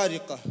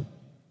مفارقة،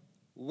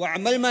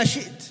 واعمل ما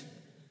شئت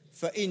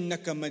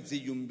فإنك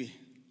مجزي به.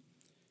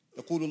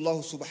 يقول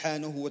الله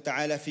سبحانه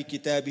وتعالى في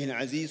كتابه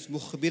العزيز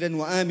مخبرا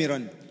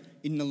وآمرا: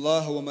 إن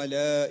الله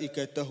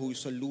وملائكته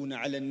يصلون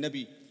على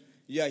النبي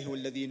يا أيها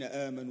الذين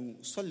آمنوا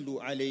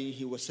صلوا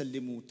عليه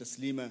وسلموا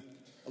تسليما.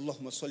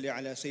 اللهم صل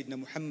على سيدنا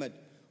محمد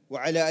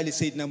وعلى آل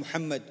سيدنا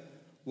محمد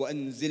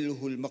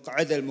وأنزله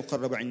المقعد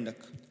المقرب عندك.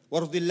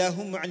 وارض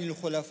اللهم عن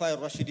الخلفاء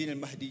الراشدين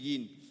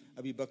المهديين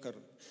أبي بكر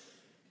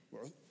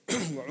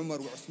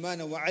وعمر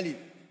وعثمان وعلي،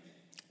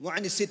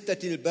 وعن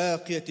الستة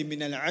الباقية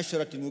من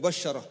العشرة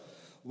المبشرة،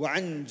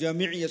 وعن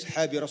جميع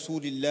أصحاب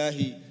رسول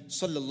الله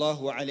صلى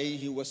الله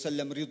عليه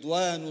وسلم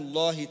رضوان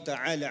الله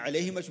تعالى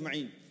عليهم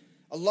أجمعين.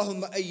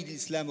 اللهم أيد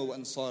الإسلام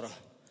وأنصاره،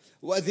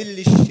 وأذل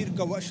الشرك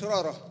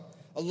وأشراره.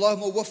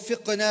 اللهم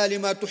وفقنا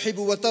لما تحب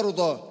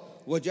وترضى،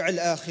 واجعل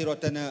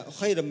آخرتنا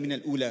خيرا من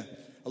الأولى.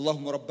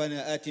 اللهم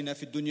ربنا آتنا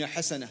في الدنيا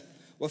حسنة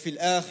وفي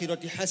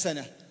الآخرة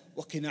حسنة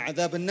وقنا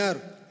عذاب النار.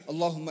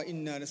 اللهم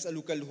إنا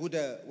نسألك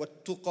الهدى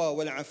والتقى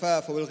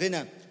والعفاف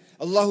والغنى.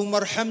 اللهم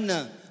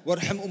ارحمنا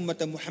وارحم أمة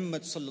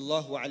محمد صلى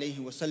الله عليه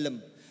وسلم.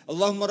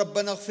 اللهم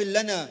ربنا اغفر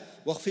لنا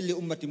واغفر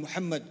لأمة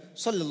محمد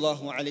صلى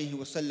الله عليه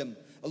وسلم.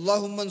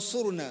 اللهم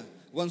انصرنا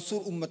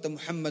وانصر أمة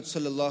محمد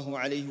صلى الله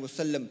عليه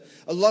وسلم.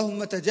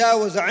 اللهم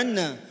تجاوز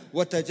عنا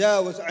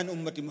وتجاوز عن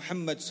أمة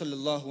محمد صلى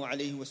الله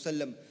عليه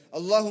وسلم.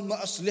 اللهم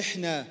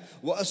أصلحنا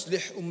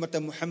وأصلح أمة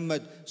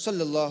محمد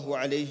صلى الله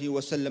عليه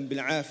وسلم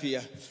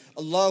بالعافية.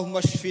 اللهم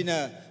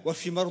اشفنا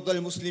واشف مرضى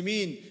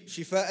المسلمين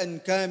شفاء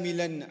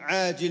كاملا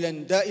عاجلا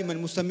دائما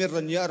مستمرا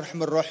يا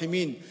أرحم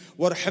الراحمين.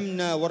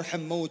 وارحمنا وارحم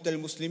موتى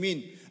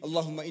المسلمين.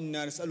 اللهم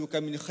إنا نسألك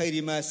من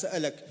خير ما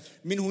سألك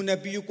منه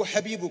نبيك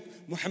وحبيبك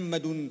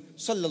محمد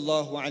صلى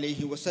الله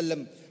عليه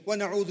وسلم،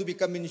 ونعوذ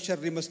بك من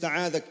شر ما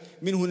استعاذك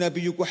منه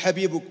نبيك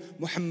وحبيبك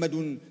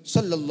محمد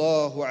صلى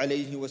الله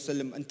عليه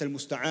وسلم. أنت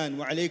المستعان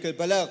وعليك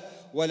البلاغ،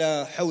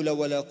 ولا حول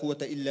ولا قوة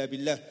إلا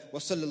بالله.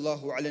 وصلى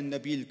الله على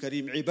النبي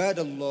الكريم. عباد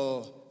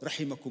الله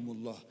رحمكم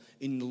الله،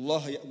 إن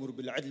الله يأمر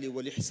بالعدل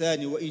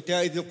والإحسان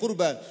وإيتاء ذي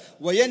القربى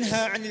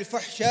وينهى عن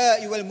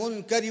الفحشاء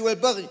والمنكر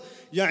والبغي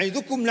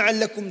يعظكم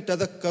لعلكم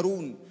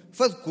تذكرون.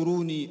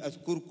 فاذكروني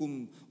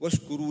أذكركم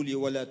واشكروا لي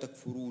ولا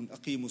تكفرون.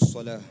 أقيموا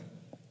الصلاة.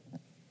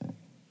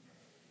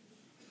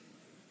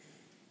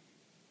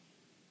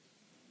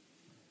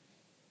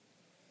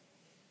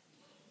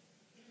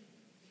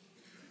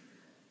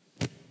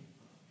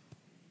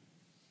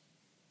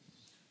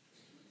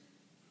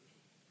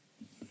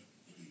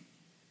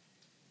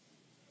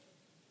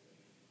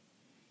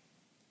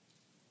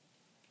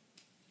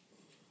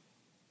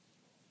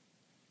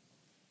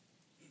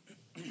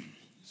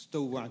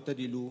 استووا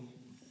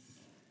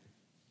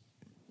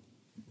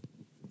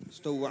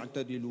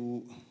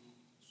واعتدلوا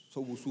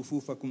سووا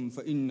صفوفكم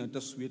فإن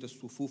تسوية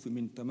الصفوف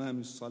من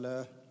تمام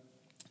الصلاة.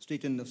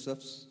 Straighten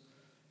yourselves.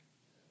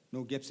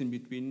 No gaps in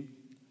between.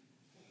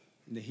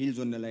 The heels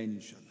on the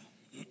line, inshallah.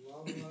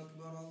 الله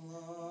أكبر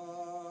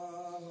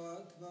الله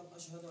أكبر.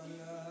 أشهد أن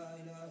لا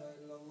إله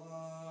إلا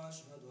الله.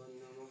 أشهد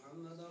أن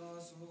محمدا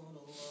رسول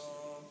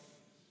الله.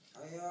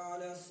 حي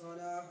على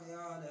الصلاة حي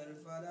على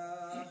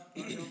الفلاح.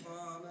 قد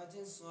قامت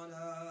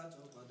الصلاة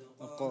قد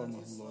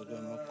قامت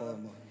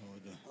الصلاة.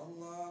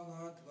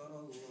 الله أكبر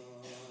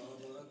الله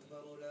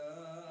أكبر. لا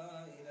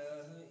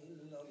إله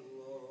إلا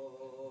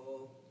الله.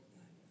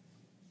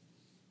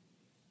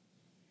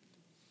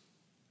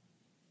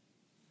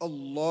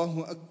 الله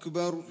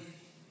أكبر.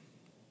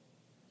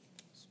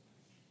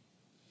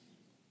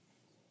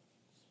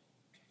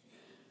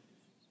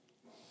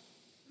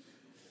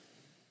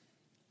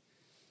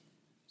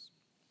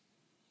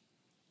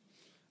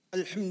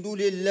 الحمد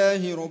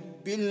لله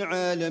رب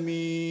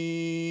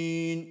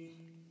العالمين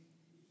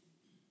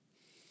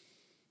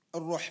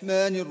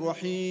الرحمن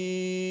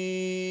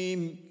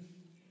الرحيم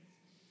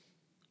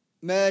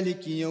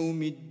مالك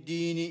يوم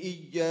الدين.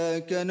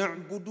 إياك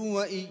نعبد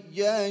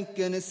وإياك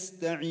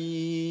نستعين.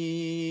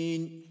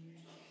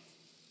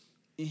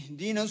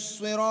 اهدنا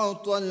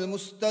الصراط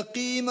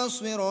المستقيم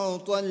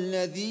صراط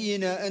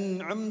الذين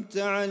أنعمت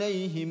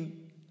عليهم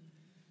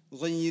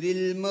غير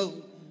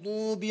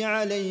المغضوب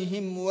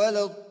عليهم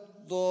ولا الضالين.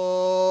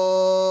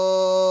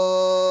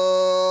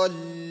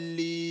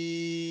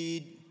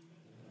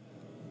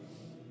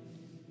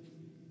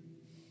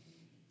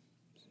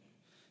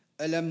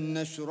 ألم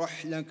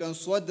نشرح لك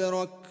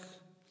صدرك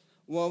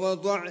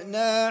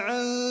ووضعنا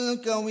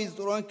عنك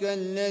وزرك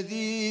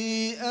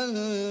الذي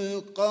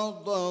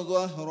أنقض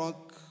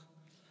ظهرك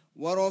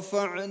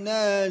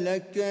ورفعنا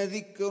لك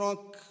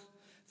ذكرك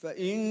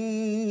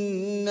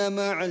فإن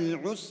مع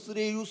العسر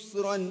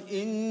يسرا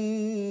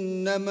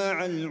إن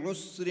مع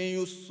العسر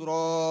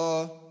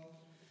يسرا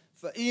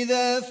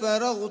فإذا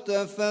فرغت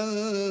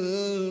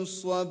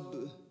فانصب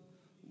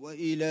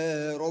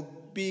وإلى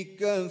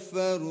ربك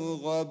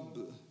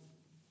فارغب.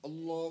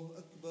 الله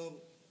أكبر.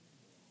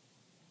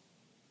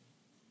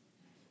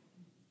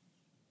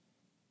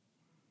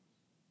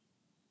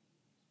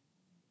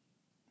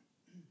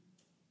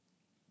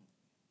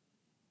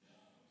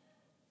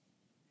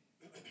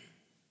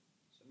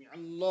 سمع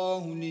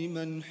الله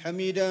لمن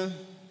حمده.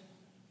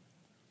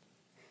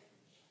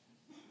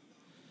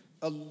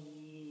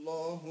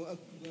 الله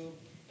أكبر.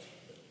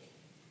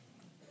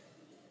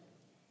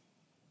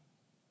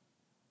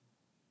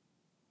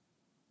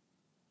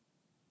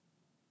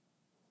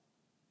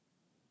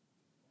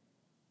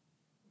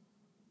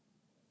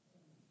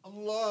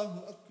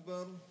 الله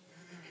أكبر.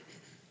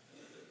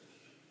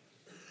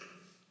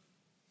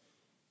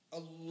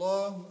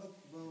 الله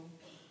أكبر.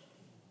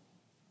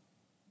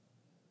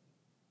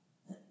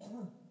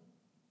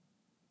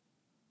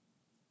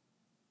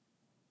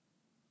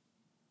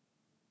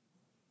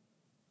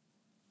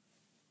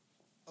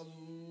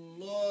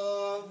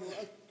 الله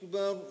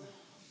أكبر.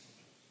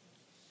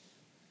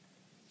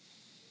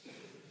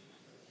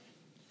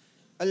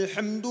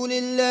 الحمد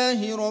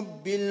لله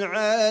رب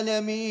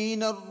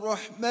العالمين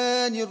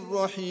الرحمن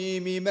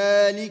الرحيم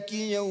مالك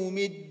يوم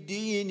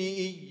الدين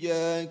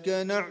إياك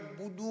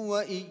نعبد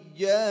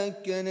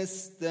وإياك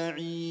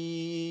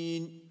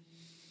نستعين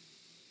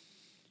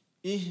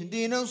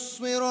اهدنا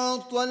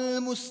الصراط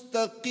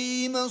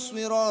المستقيم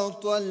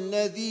صراط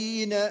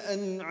الذين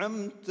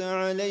أنعمت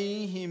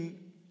عليهم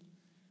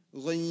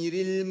غير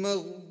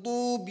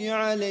المغضوب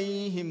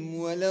عليهم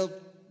ولا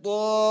الضالين.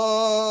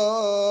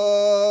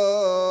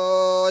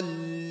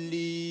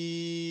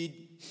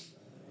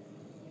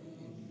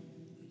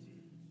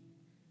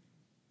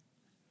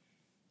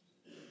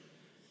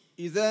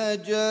 إذا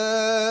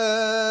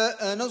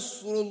جاء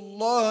نصر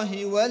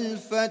الله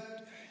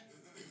والفتح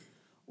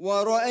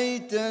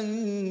ورأيت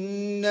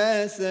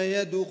الناس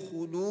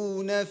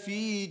يدخلون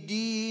في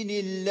دين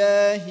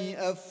الله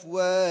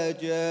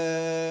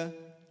أفواجا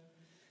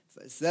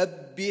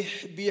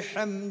فسبح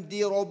بحمد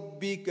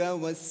ربك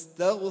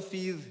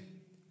واستغفره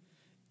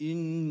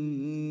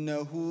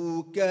إنه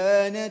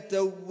كان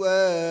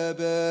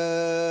توابا.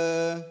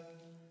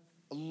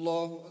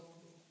 الله أكبر.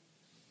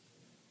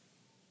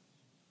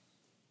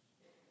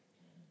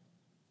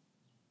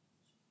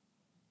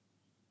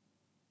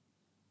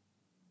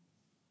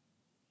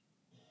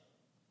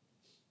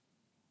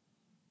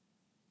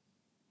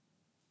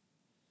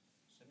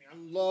 سمع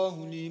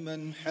الله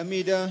لمن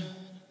حمده.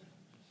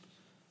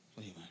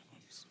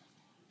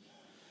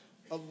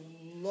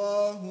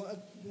 الله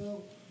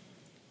أكبر.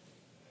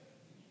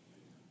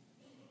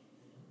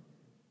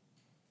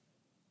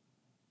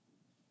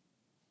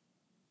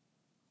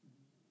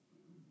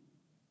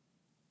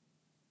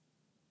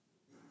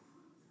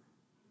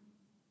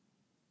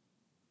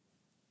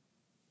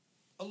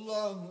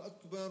 الله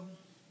أكبر.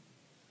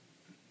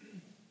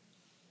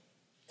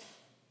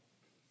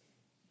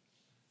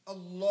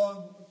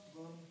 الله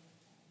أكبر.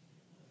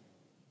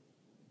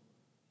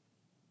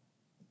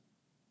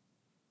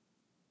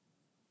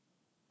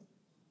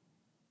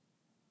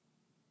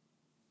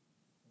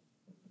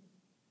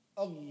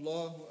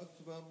 الله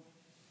أكبر.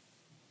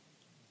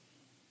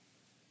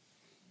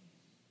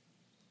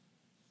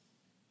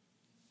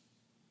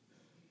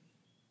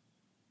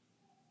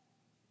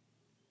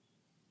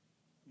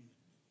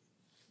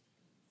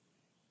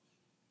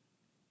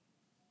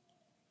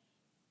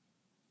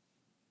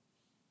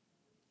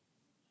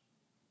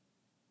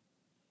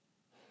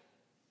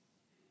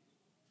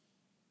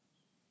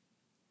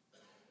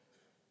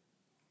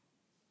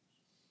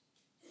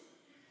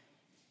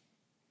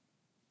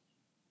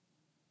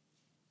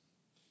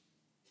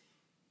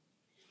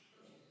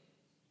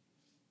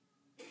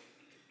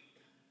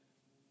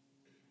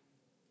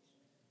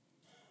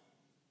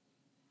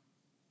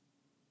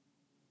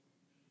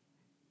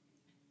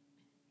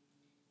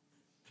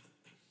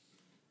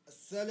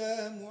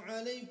 السلام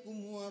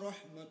عليكم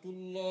ورحمة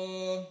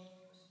الله.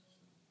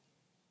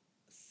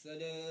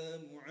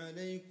 السلام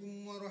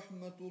عليكم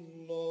ورحمة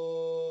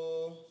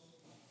الله.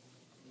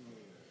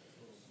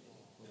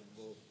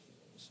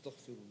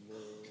 استغفر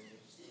الله.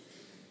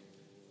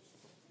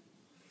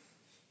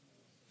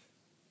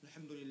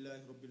 الحمد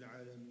لله رب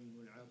العالمين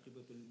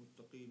والعاقبة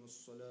للمتقين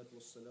والصلاة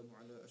والسلام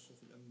على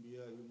أشرف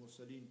الأنبياء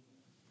والمرسلين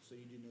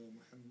سيدنا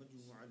محمد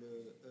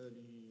وعلى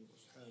آله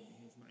وأصحابه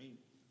أجمعين.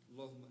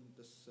 اللهم أنت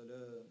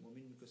السلام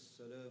ومنك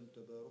السلام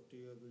تبارك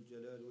يا ذو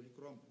الجلال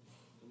والإكرام.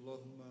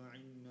 اللهم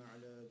أعنا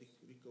على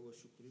ذكرك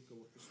وشكرك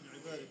وحسن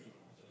عبادتك.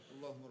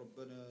 اللهم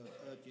ربنا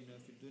آتنا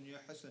في الدنيا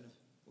حسنة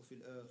وفي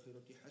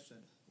الآخرة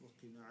حسنة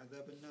وقنا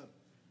عذاب النار.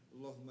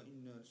 اللهم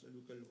إنا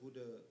نسألك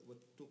الهدى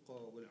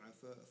والتقى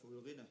والعفاف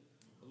والغنى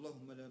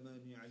اللهم لا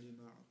مانع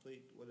لما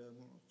أعطيت ولا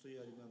معطي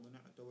لما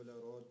منعت ولا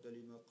راد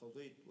لما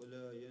قضيت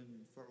ولا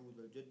ينفع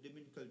ذا الجد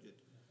منك الجد.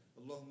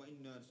 اللهم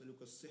إنا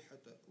نسألك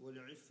الصحة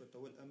والعفة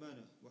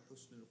والأمانة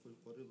وحسن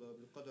الخلق والرضا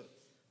بالقدر.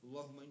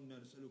 اللهم إنا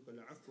نسألك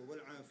العفو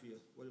والعافية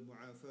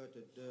والمعافاة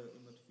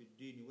الدائمة في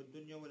الدين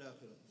والدنيا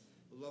والآخرة.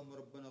 اللهم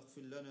ربنا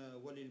اغفر لنا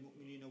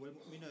وللمؤمنين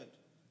والمؤمنات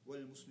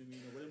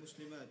والمسلمين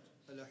والمسلمات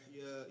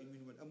الأحياء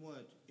منهم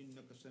والأموات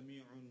إنك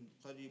سميع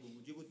قريب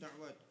مجيب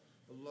الدعوات.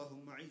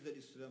 اللهم أعز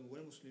الإسلام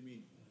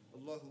والمسلمين.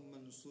 اللهم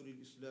انصر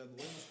الإسلام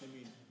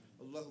والمسلمين.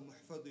 اللهم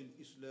احفظ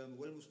الإسلام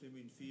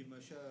والمسلمين في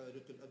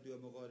مشارق الأرض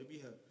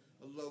ومغاربها.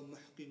 اللهم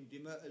احقن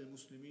دماء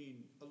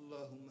المسلمين.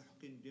 اللهم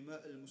احقن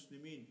دماء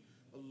المسلمين.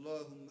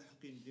 اللهم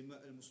احقن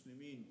دماء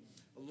المسلمين.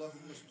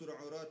 اللهم استر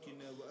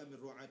عوراتنا وأمن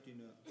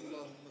روعاتنا.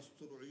 اللهم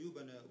استر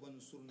عيوبنا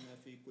وانصرنا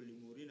في كل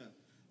أمورنا.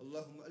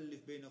 اللهم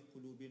ألف بين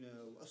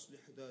قلوبنا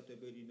وأصلح ذات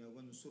بيننا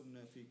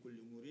وانصرنا في كل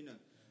أمورنا.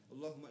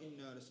 اللهم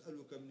إنا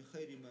نسألك من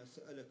خير ما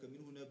سألك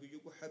منه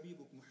نبيك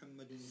وحبيبك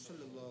محمد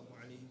صلى الله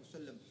عليه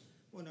وسلم،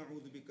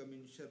 ونعوذ بك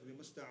من شر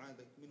ما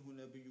استعاذك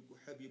منه نبيك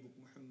وحبيبك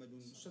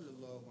محمد صلى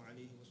الله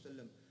عليه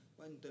وسلم،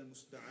 وأنت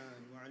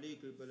المستعان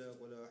وعليك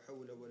البلاغ ولا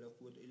حول ولا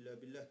قوة إلا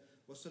بالله.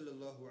 وصلى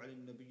الله على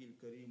النبي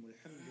الكريم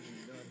والحمد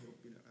لله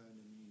رب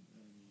العالمين.